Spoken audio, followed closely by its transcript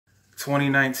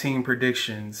2019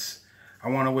 predictions. I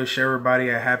want to wish everybody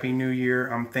a happy new year.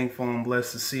 I'm thankful and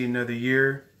blessed to see another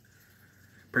year.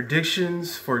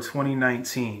 Predictions for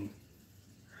 2019.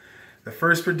 The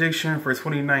first prediction for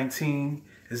 2019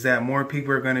 is that more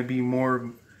people are going to be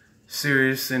more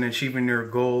serious in achieving their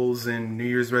goals and New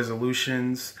Year's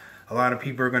resolutions. A lot of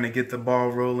people are going to get the ball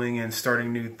rolling and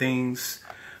starting new things,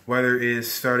 whether it's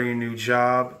starting a new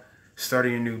job,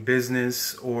 starting a new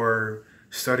business, or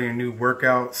starting a new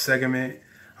workout segment.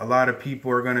 A lot of people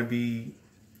are going to be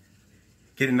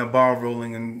getting the ball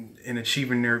rolling and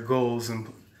achieving their goals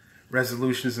and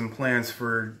resolutions and plans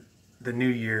for the new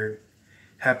year.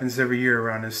 Happens every year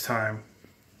around this time.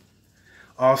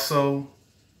 Also,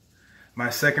 my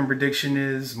second prediction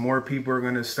is more people are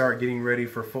going to start getting ready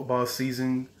for football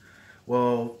season.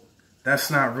 Well, that's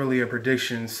not really a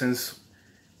prediction since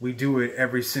we do it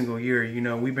every single year. You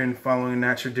know, we've been following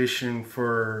that tradition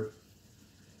for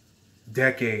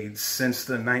decades, since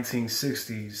the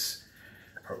 1960s.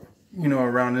 You know,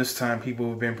 around this time, people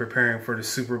have been preparing for the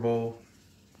Super Bowl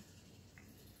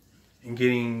and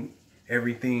getting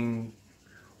everything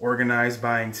organized,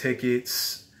 buying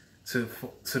tickets to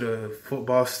the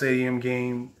football stadium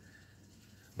game,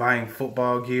 buying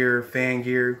football gear, fan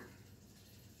gear.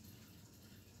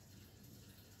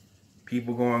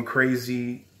 People going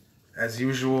crazy as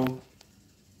usual.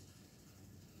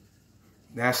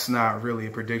 That's not really a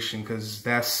prediction because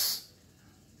that's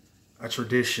a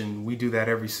tradition. We do that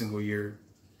every single year.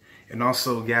 And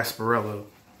also Gasparilla.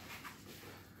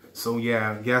 So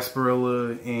yeah,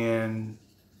 Gasparilla and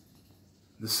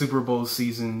the Super Bowl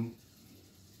season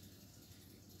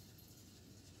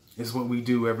is what we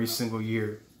do every single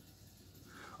year.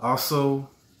 Also,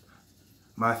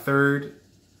 my third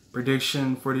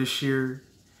prediction for this year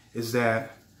is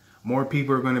that more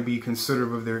people are going to be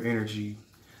considerate of their energy,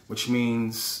 which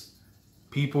means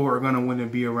people are going to want to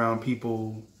be around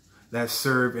people that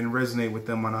serve and resonate with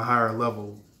them on a higher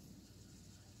level.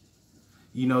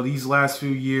 You know, these last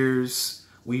few years,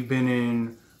 we've been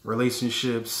in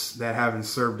relationships that haven't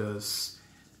served us.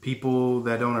 People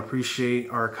that don't appreciate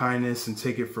our kindness and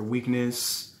take it for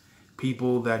weakness.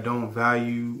 People that don't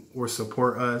value or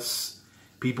support us.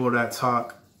 People that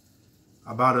talk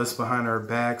about us behind our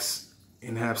backs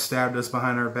and have stabbed us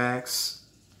behind our backs.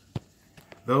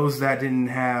 Those that didn't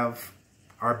have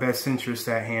our best interests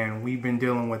at hand. We've been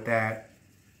dealing with that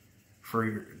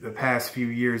for the past few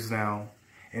years now.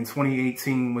 And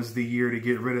 2018 was the year to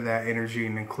get rid of that energy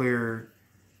and to clear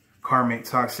karmic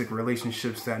toxic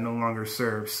relationships that no longer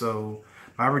serve. So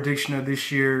my prediction of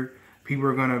this year, people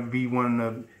are going to be wanting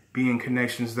to be in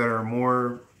connections that are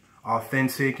more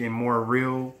authentic and more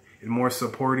real and more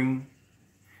supporting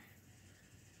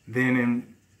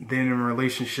than in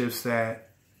relationships that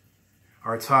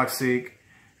are toxic,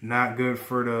 not good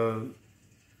for the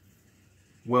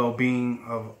well-being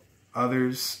of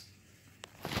others.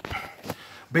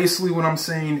 Basically what I'm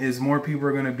saying is more people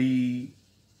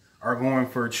are going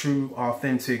for true,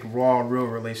 authentic, raw, real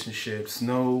relationships.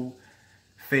 No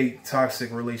fake,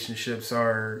 toxic relationships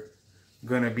are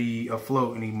going to be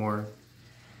afloat anymore.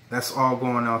 That's all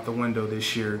going out the window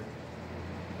this year.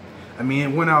 I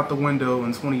mean, it went out the window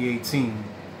in 2018.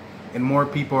 And more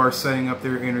people are setting up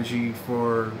their energy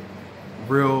for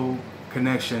real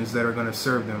connections that are going to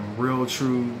serve them. Real,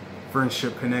 true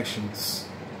friendship connections.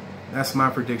 That's my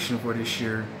prediction for this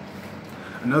year.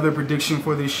 Another prediction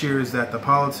for this year is that the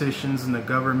politicians and the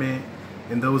government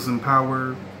and those in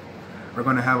power are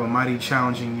going to have a mighty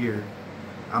challenging year.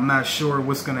 I'm not sure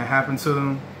what's going to happen to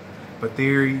them, but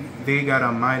they got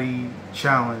a mighty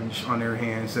challenge on their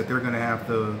hands that they're going to have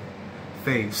to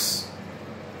face.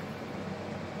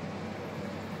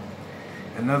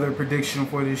 Another prediction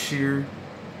for this year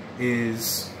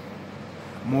is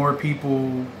more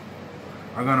people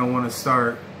are going to want to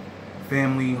start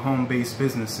family home-based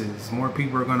businesses. More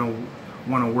people are going to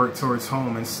want to work towards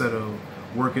home instead of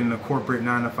working in a corporate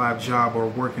 9-to-5 job or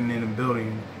working in a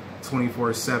building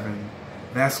 24/7.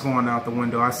 That's going out the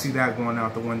window. I see that going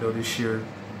out the window this year.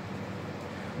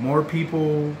 More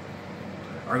people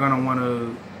are going to want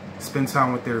to spend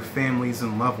time with their families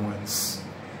and loved ones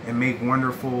and make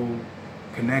wonderful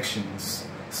connections.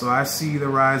 So I see the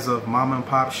rise of mom and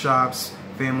pop shops,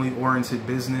 family-oriented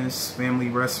business, family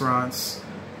restaurants.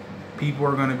 People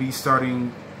are going to be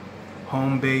starting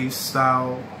home-based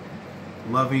style,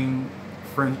 loving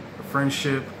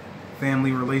friendship,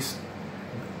 family relation.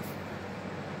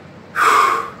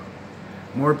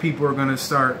 More people are going to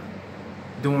start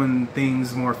doing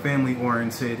things more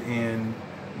family-oriented and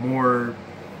more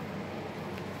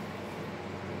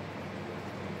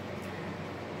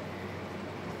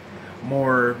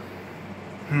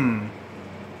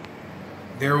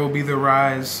There will be the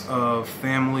rise of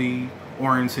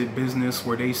family-oriented business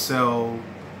where they sell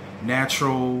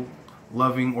natural,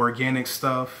 loving, organic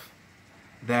stuff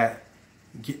that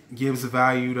gives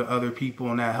value to other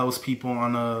people and that helps people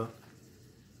on a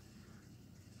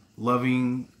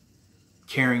loving,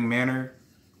 caring manner.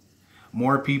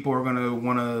 More people are gonna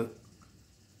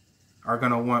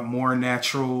want more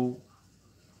natural,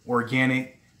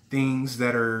 organic things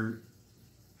that are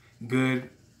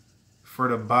good for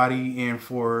the body and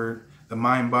for the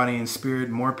mind, body, and spirit.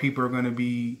 More people are going to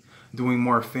be doing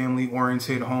more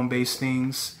family-oriented, home-based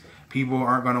things. People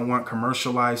aren't going to want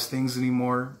commercialized things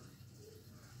anymore.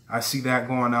 I see that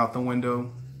going out the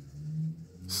window.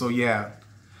 So yeah,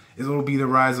 it'll be the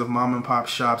rise of mom and pop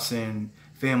shops and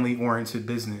family-oriented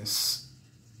businesses.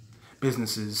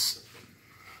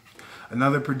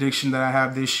 Another prediction that I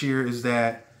have this year is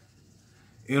that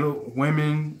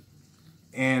women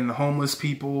and homeless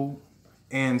people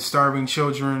and starving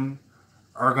children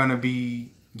are going to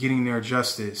be getting their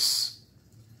justice.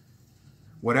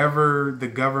 Whatever the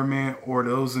government or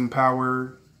those in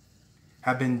power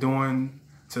have been doing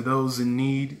to those in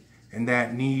need and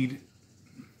that need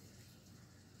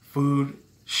food,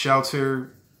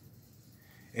 shelter,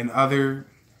 and other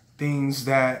things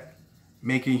that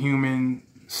make a human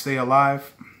stay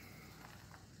alive,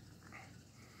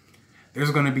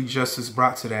 there's going to be justice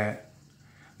brought to that.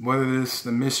 Whether it's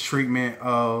the mistreatment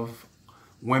of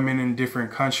women in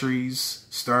different countries,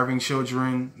 starving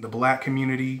children, the black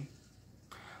community.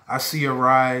 I see a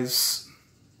rise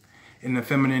in the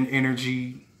feminine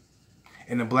energy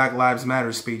in the Black Lives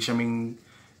Matter speech. I mean,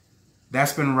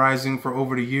 that's been rising for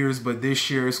over the years, but this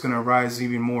year it's going to rise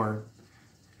even more.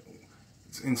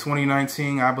 In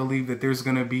 2019, I believe that there's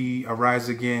going to be a rise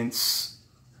against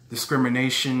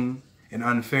discrimination and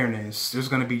unfairness. There's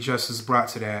going to be justice brought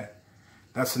to that.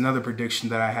 That's another prediction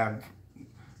that I have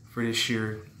for this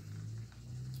year.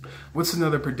 What's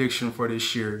another prediction for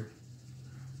this year?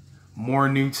 More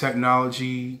new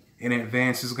technology and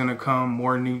advance is going to come.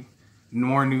 More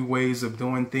new ways of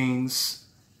doing things.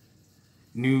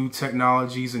 New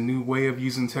technologies, a new way of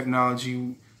using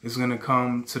technology is going to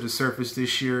come to the surface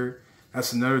this year.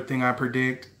 That's another thing I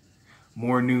predict.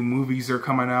 More new movies are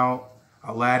coming out.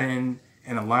 Aladdin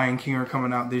and The Lion King are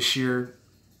coming out this year.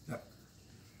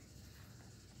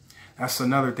 That's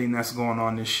another thing that's going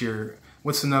on this year.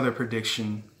 What's another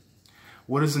prediction?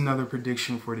 What is another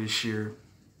prediction for this year?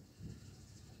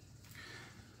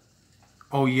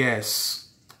 Oh yes,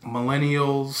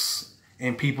 millennials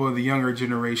and people of the younger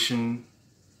generation,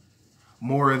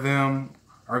 more of them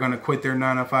are going to quit their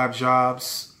 9-to-5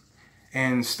 jobs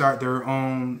and start their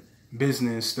own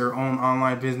business, their own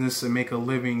online business, and make a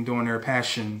living doing their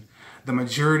passion. The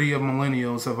majority of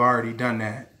millennials have already done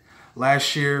that.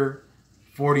 Last year,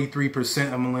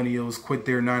 43% of millennials quit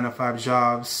their 9-to-5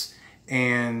 jobs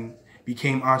and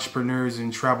became entrepreneurs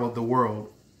and traveled the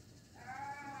world.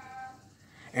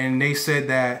 And they said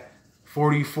that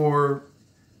 44%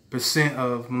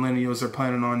 of millennials are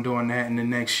planning on doing that in the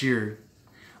next year.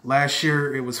 Last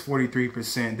year, it was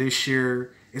 43%. This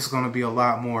year, it's going to be a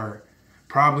lot more.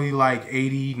 Probably like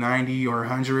 80, 90, or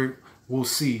 100. We'll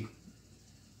see.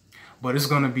 But it's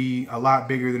going to be a lot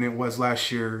bigger than it was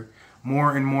last year.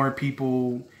 More and more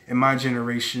people in my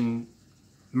generation,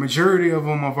 the majority of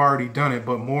them have already done it,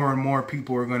 but more and more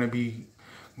people are going to be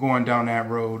going down that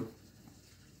road.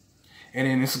 And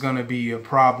then it's going to be a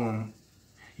problem,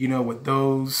 you know, with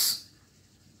those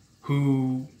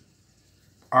who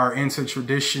are into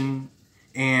tradition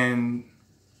and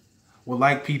would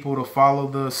like people to follow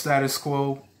the status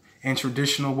quo and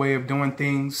traditional way of doing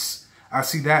things. I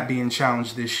see that being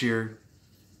challenged this year.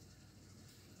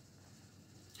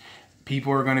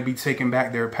 People are going to be taking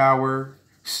back their power,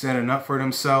 standing up for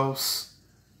themselves.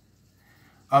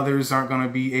 Others aren't going to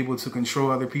be able to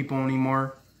control other people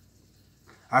anymore.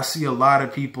 I see a lot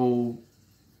of people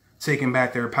taking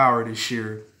back their power this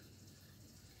year.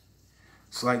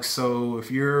 So if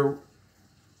you're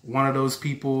one of those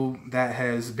people that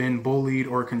has been bullied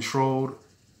or controlled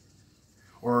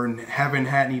or haven't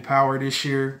had any power this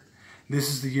year, this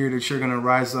is the year that you're going to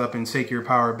rise up and take your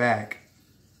power back.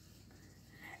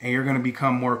 And you're going to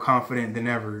become more confident than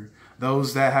ever.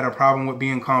 Those that had a problem with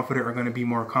being confident are going to be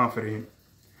more confident.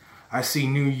 I see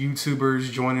new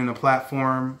YouTubers joining the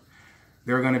platform.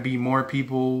 There are going to be more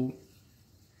people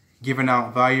giving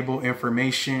out valuable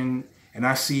information. And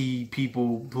I see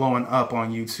people blowing up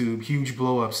on YouTube, huge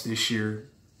blow-ups this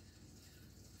year.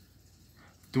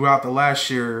 Throughout the last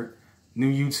year,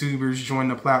 new YouTubers joined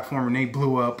the platform and they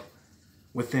blew up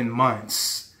within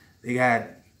months.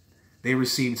 They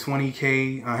received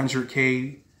 20K,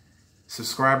 100K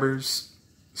subscribers.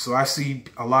 So I see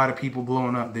a lot of people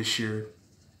blowing up this year.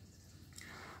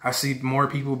 I see more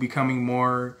people becoming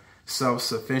more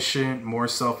self-sufficient, more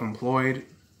self-employed,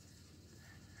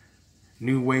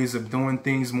 new ways of doing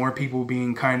things, more people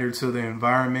being kinder to the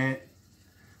environment.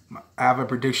 I have a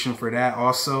prediction for that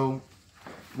also.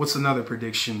 What's another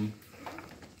prediction?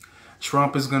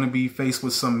 Trump is going to be faced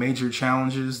with some major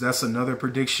challenges. That's another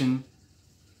prediction.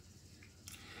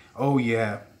 Oh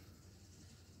yeah.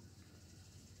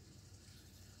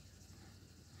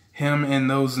 Him and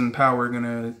those in power are going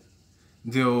to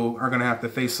have to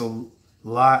face a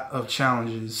lot of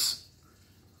challenges.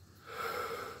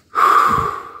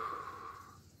 I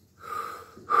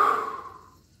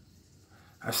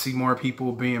see more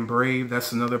people being brave.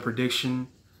 That's another prediction.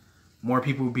 More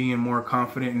people being more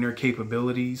confident in their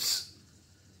capabilities.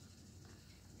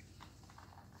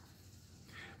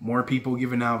 More people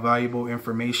giving out valuable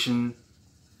information.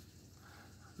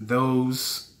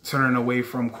 Those turning away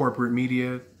from corporate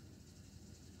media.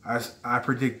 I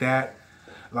predict that.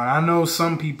 Like, I know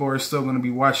some people are still going to be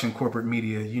watching corporate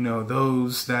media. You know,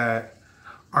 those that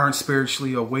aren't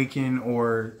spiritually awakened,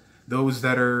 or those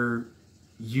that are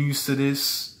used to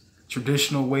this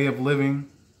traditional way of living.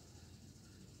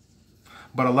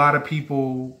 But a lot of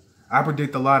people, I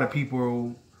predict a lot of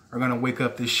people are going to wake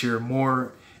up this year.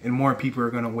 More and more people are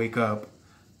going to wake up.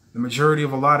 The majority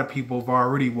of a lot of people have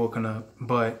already woken up,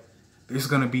 but there's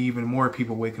going to be even more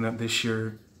people waking up this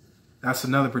year. That's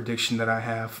another prediction that I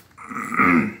have.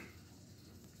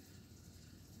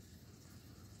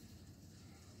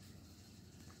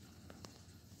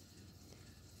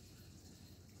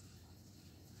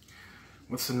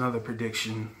 What's another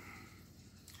prediction?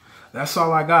 That's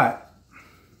all I got.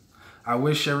 I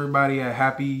wish everybody a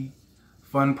happy,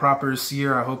 fun, prosperous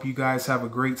year. I hope you guys have a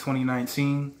great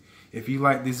 2019. If you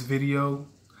like this video,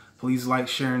 please like,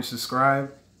 share, and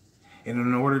subscribe. And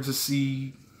in order to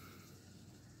see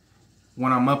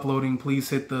when I'm uploading, please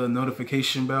hit the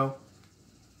notification bell.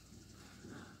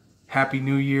 Happy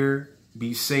New Year.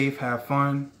 Be safe, have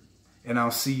fun, and I'll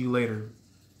see you later.